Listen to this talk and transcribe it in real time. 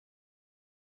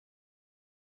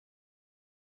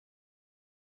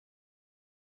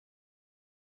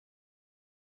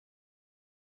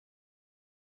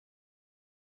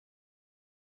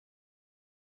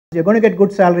you're going to get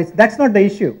good salaries. That's not the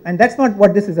issue, and that's not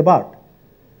what this is about.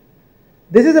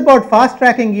 This is about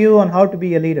fast-tracking you on how to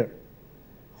be a leader.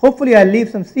 Hopefully I'll leave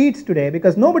some seats today,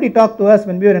 because nobody talked to us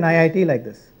when we were in IIT like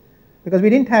this, because we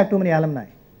didn't have too many alumni.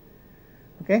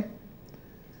 Okay?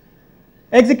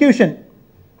 Execution.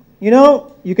 You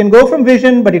know, you can go from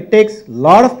vision, but it takes a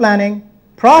lot of planning.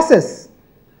 Process.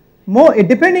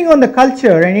 Depending on the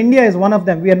culture, and India is one of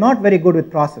them, we are not very good with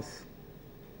process.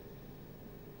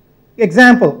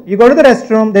 Example, you go to the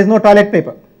restroom, there's no toilet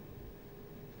paper.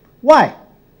 Why?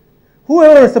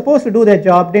 Whoever was supposed to do their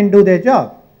job didn't do their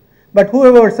job. But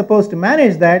whoever was supposed to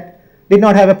manage that did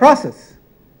not have a process.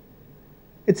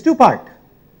 It's two-part.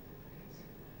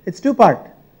 It's two-part.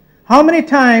 How many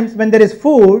times when there is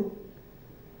food,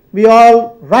 we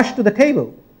all rush to the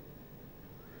table?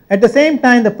 At the same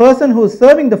time, the person who is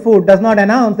serving the food does not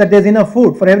announce that there's enough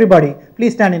food for everybody.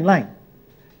 Please stand in line.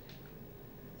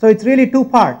 So it's really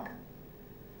two-part.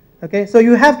 Okay, so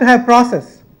you have to have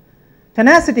process.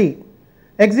 Tenacity.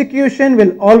 Execution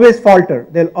will always falter.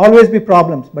 There will always be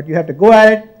problems, but you have to go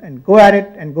at it and go at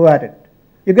it and go at it.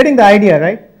 You're getting the idea,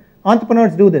 right?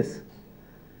 Entrepreneurs do this.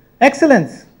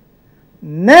 Excellence.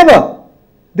 Never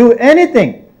do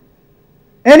anything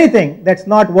that's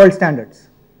not world standards.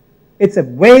 It's a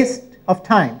waste of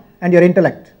time and your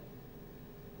intellect.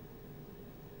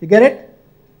 You get it?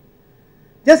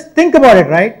 Just think about it,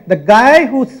 right? The guy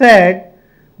who said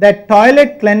that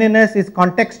toilet cleanliness is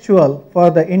contextual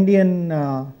for the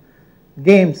Indian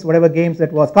games, whatever games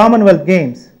that was, Commonwealth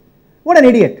Games. What an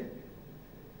idiot.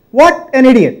 What an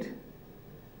idiot.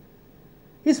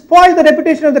 He spoiled the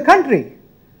reputation of the country.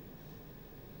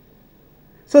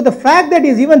 So the fact that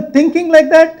he's even thinking like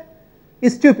that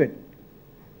is stupid.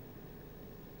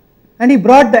 And he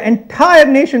brought the entire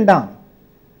nation down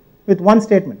with one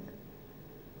statement.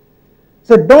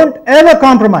 So don't ever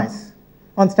compromise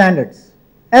on standards.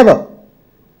 Ever.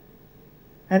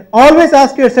 And always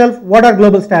ask yourself, what are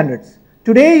global standards?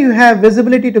 Today you have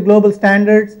visibility to global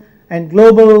standards and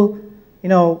global,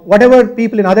 whatever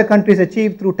people in other countries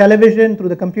achieve through television, through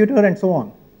the computer, and so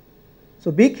on. So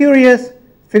be curious,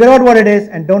 figure out what it is,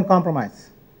 and don't compromise.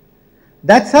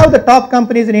 That's how the top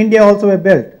companies in India also were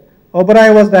built.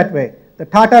 Oberoi was that way. The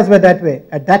Tatas were that way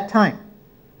at that time.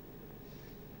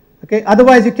 Okay?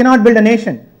 Otherwise you cannot build a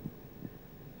nation.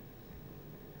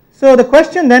 So the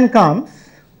question then comes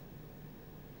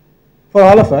for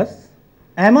all of us,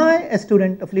 am I a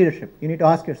student of leadership? You need to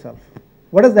ask yourself,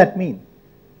 what does that mean?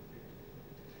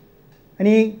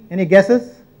 Any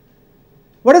guesses?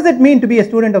 What does it mean to be a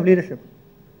student of leadership?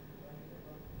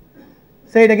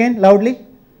 Say it again loudly.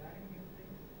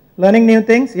 Learning new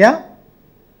things, yeah?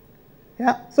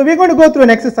 Yeah. So we're going to go through an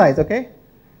exercise, okay?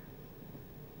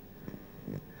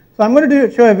 So I'm going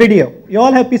to show a video. You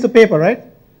all have a piece of paper, right?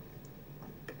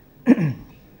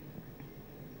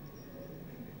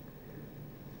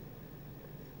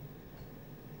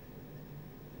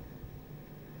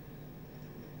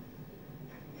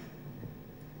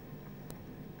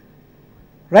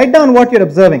 Write down what you're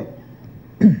observing.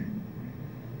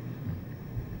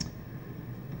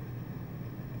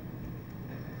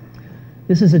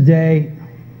 This is a day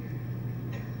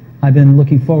I've been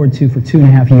looking forward to for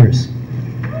 2.5 years.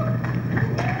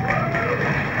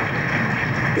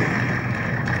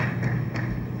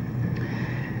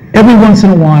 Every once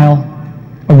in a while,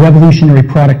 a revolutionary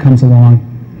product comes along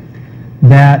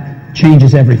that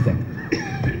changes everything.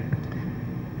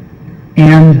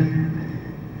 And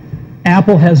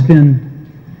Apple has been,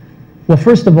 well,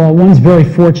 first of all, one's very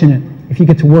fortunate if you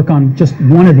get to work on just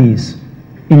one of these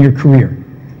in your career.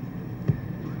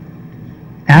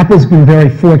 Apple's been very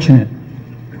fortunate.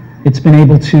 It's been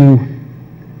able to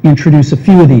introduce a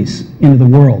few of these into the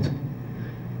world.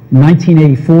 In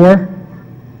 1984,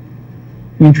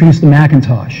 we introduced the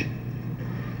Macintosh.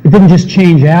 It didn't just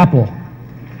change Apple,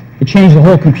 it changed the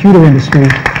whole computer industry.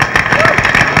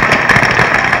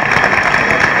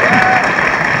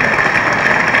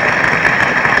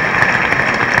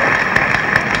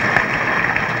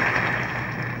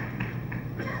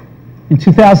 In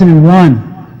 2001,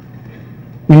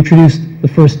 we introduced the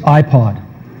first iPod.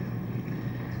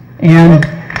 And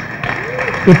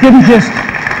it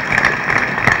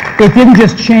didn't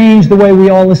just change the way we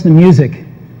all listen to music.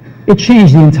 It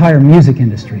changed the entire music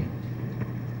industry.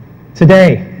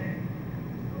 Today,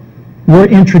 we're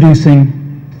introducing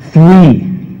 3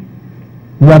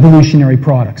 revolutionary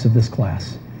products of this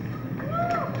class.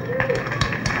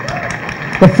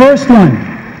 The first one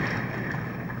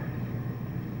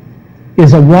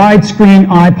is a widescreen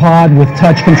iPod with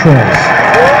touch controls.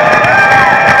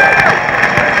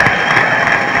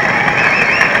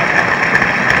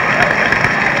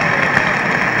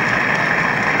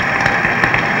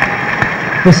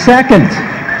 The second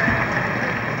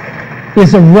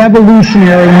is a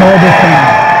revolutionary mobile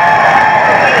phone.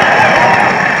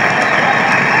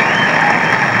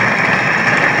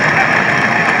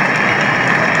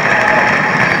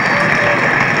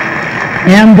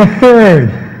 And the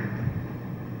third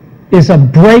is a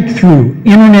breakthrough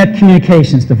internet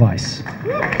communications device.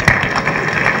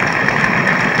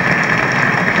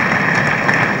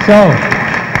 So,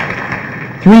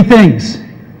 3 things: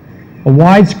 a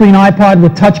widescreen iPod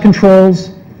with touch controls,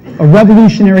 a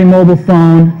revolutionary mobile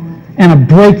phone, and a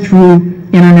breakthrough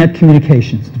internet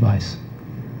communications device.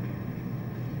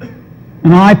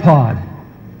 An iPod,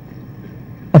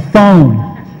 a phone,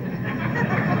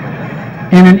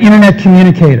 and an internet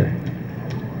communicator.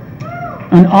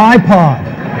 An iPod,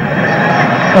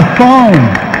 a phone.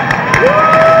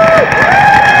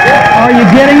 Are you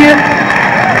getting it?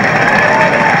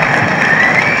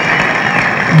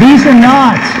 These are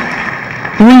not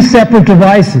 3 separate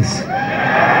devices.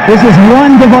 This is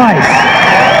one device.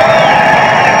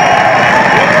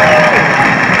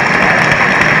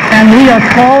 And we are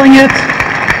calling it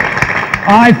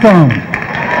iPhone.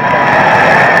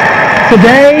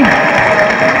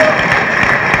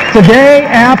 Today,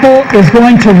 Apple is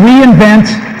going to reinvent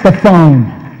the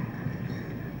phone.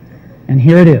 And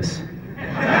here it is.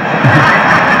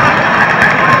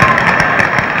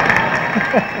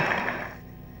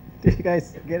 Did you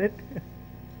guys get it?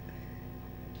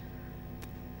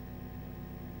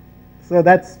 So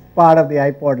that's part of the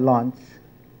iPod launch.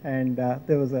 And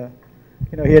there was a,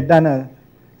 he had done a,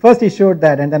 first he showed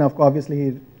that, and then obviously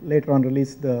he later on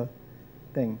released the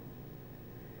thing.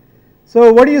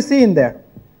 So what do you see in there?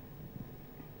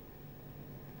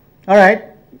 All right,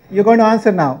 you're going to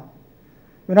answer now.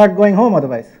 We're not going home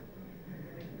otherwise.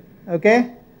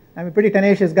 Okay? I'm a pretty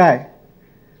tenacious guy.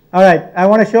 All right, I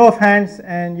want a show of hands,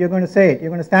 and you're going to say it. You're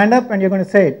going to stand up, and you're going to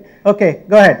say it. Okay,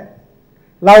 go ahead.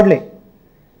 Loudly.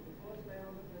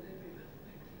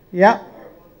 Yeah.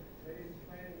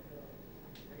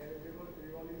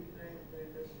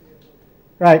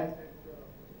 Right.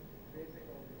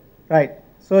 Right.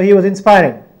 So he was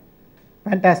inspiring.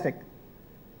 Fantastic.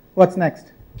 What's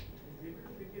next?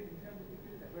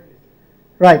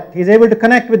 Right. He's able to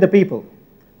connect with the people.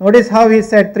 Notice how he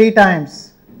said 3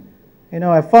 times,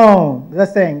 a phone,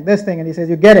 this thing, and he says,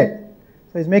 you get it.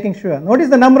 So he's making sure. Notice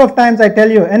the number of times I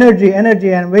tell you, energy,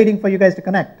 energy, and I'm waiting for you guys to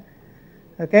connect.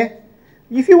 Okay?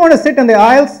 If you want to sit in the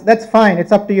aisles, that's fine.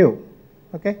 It's up to you.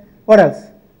 Okay? What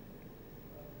else?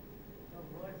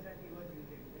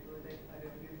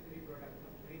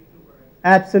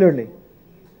 Absolutely.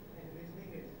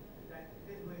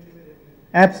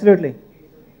 Absolutely.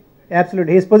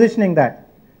 Absolutely. He's positioning that.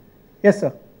 Yes, sir.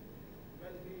 Well,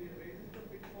 he raises the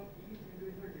pitch for each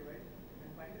individual device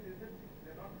and finally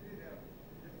they're not really there,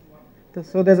 just one.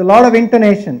 So there's a lot of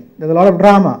intonation. There's a lot of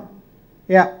drama.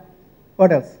 Yeah.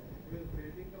 What else? He was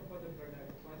building up for the product.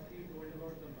 First he told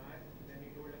about the Mac, then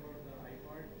he told about the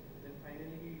iPod, then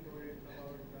finally he told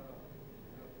about the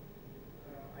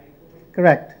iPhone.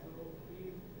 Correct. So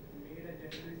he made a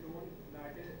general tone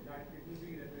that it will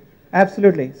be repetitive.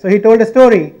 Absolutely. So he told a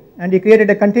story and he created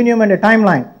a continuum and a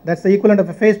timeline. That's the equivalent of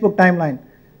a Facebook timeline.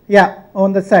 Yeah,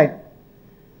 on the side.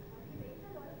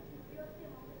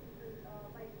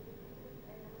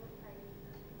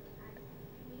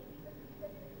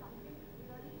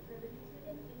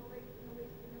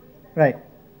 Right.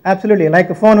 Absolutely.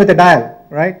 Like a phone with a dial,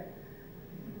 right?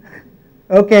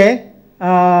 Okay.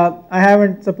 I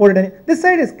haven't supported any. This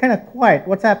side is kind of quiet.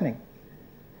 What's happening?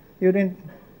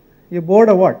 You bored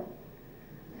or what?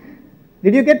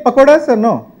 Did you get pakodas or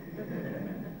no?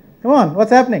 Come on,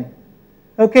 what's happening?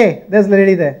 Okay, there's the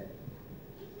lady there.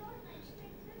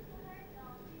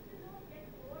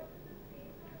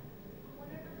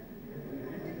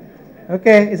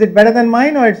 Okay, is it better than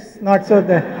mine or it's not so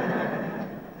there?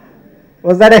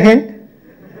 Was that a hint?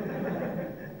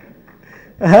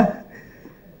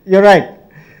 You're right.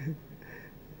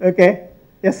 Okay,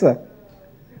 yes sir.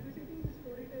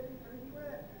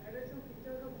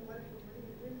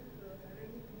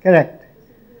 Correct.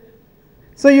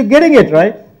 So you're getting it,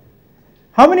 right?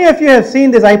 How many of you have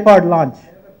seen this iPod launch? I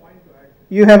have a point to add.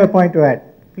 You have a point to add,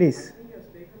 please. I think he has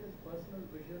taken his personal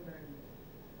vision and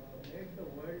made the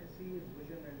world see his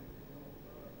vision and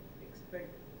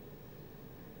expect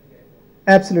the iPhone.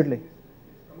 Absolutely. He's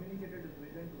communicated his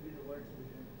vision to be the world's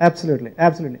vision. Absolutely.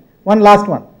 Absolutely. One last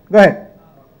one. Go ahead.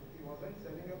 He wasn't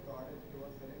selling a product, he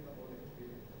was selling the whole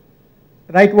experience.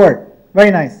 Right word. Very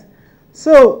nice.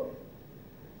 So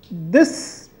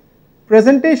this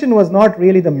presentation was not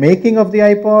really the making of the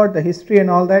iPod, the history and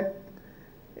all that.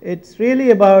 It's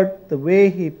really about the way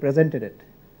he presented it.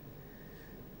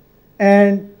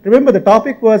 And remember, the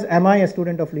topic was, am I a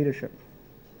student of leadership?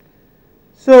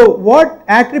 So what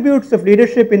attributes of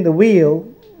leadership in the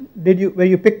wheel were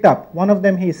you picked up? One of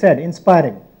them he said,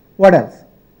 inspiring. What else?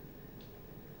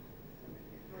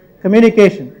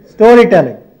 Communication,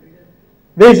 storytelling,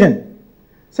 vision.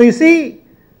 So you see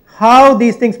how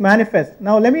these things manifest.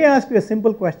 Now let me ask you a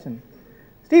simple question.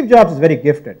 Steve Jobs is very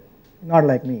gifted, not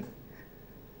like me.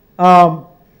 How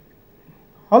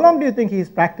long do you think he's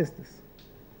practiced this?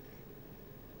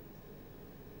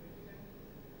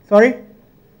 Sorry?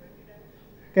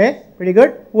 Okay, pretty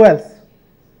good. Who else?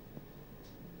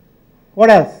 What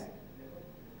else?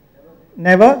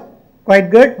 Never. Quite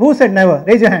good. Who said never?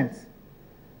 Raise your hands.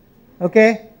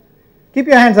 Okay. Keep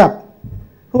your hands up.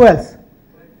 Who else?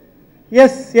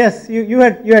 Yes, yes, you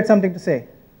had something to say.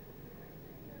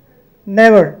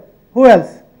 Never. Who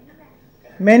else?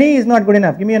 Many is not good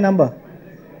enough. Give me a number.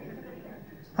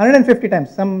 150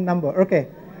 times, some number. Okay.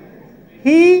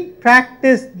 He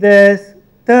practiced this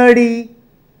 30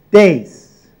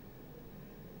 days.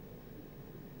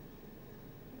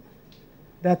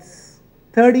 That's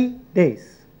 30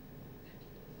 days.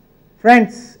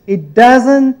 Friends, it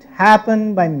doesn't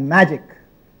happen by magic.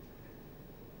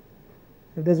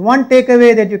 If there's one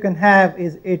takeaway that you can have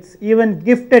is it's even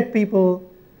gifted people,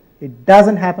 it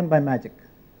doesn't happen by magic.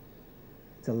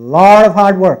 It's a lot of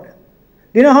hard work.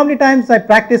 Do you know how many times I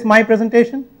practiced my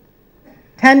presentation?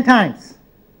 10 times.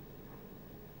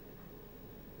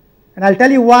 And I'll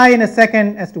tell you why in a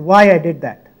second as to why I did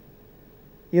that.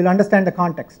 You'll understand the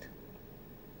context.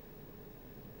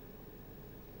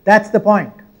 That's the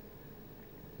point.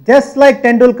 Just like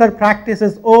Tendulkar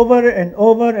practices over and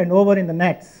over and over in the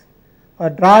nets,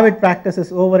 or Dravid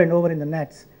practices over and over in the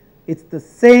nets, it's the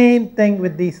same thing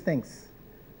with these things.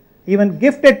 Even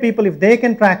gifted people, if they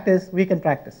can practice, we can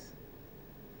practice.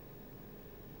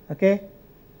 Okay?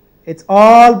 It's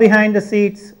all behind the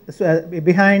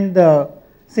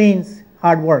scenes,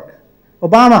 hard work.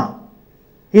 Obama,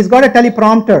 he's got a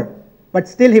teleprompter, but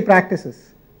still he practices.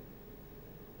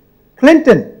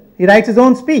 Clinton, he writes his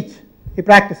own speech, he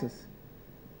practices.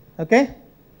 Okay?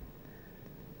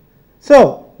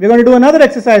 So, we're going to do another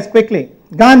exercise quickly.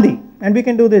 Gandhi, and we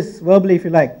can do this verbally if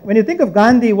you like. When you think of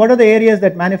Gandhi, what are the areas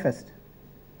that manifest?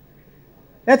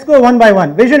 Let's go one by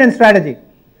one. Vision and strategy.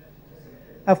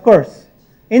 Of course.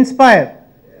 Inspire.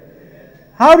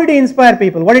 How did he inspire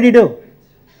people? What did he do?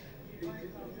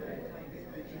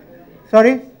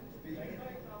 Sorry?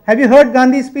 Have you heard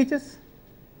Gandhi's speeches?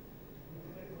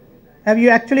 Have you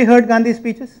actually heard Gandhi's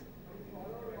speeches?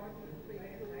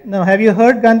 No, have you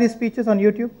heard Gandhi's speeches on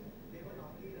YouTube?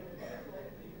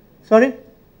 Sorry?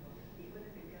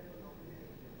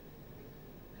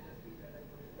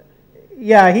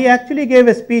 Yeah, he actually gave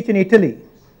a speech in Italy,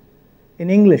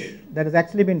 in English, that has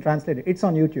actually been translated. It's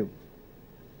on YouTube.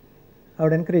 I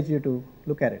would encourage you to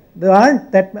look at it.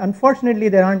 Unfortunately,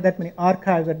 there aren't that many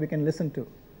archives that we can listen to.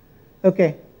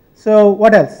 Okay, so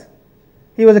what else?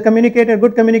 He was a communicator,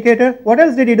 good communicator. What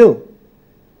else did he do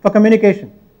for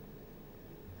communication?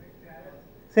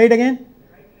 Say it again.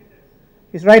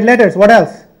 He's write letters. What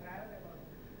else?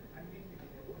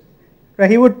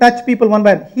 He would touch people one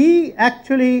by one. He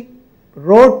actually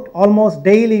wrote almost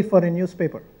daily for a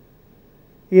newspaper.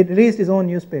 He had released his own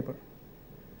newspaper.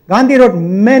 Gandhi wrote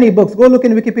many books. Go look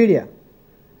in Wikipedia.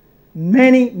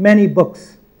 Many, many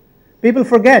books. People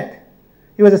forget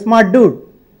he was a smart dude.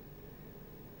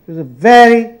 He was a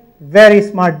very, very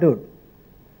smart dude.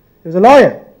 He was a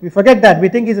lawyer. We forget that. We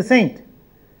think he's a saint.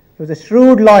 He was a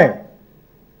shrewd lawyer.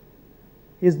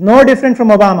 He is no different from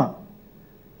Obama,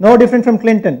 no different from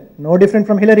Clinton, no different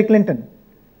from Hillary Clinton.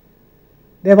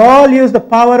 They have all used the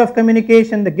power of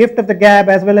communication, the gift of the gab,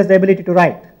 as well as the ability to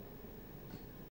write.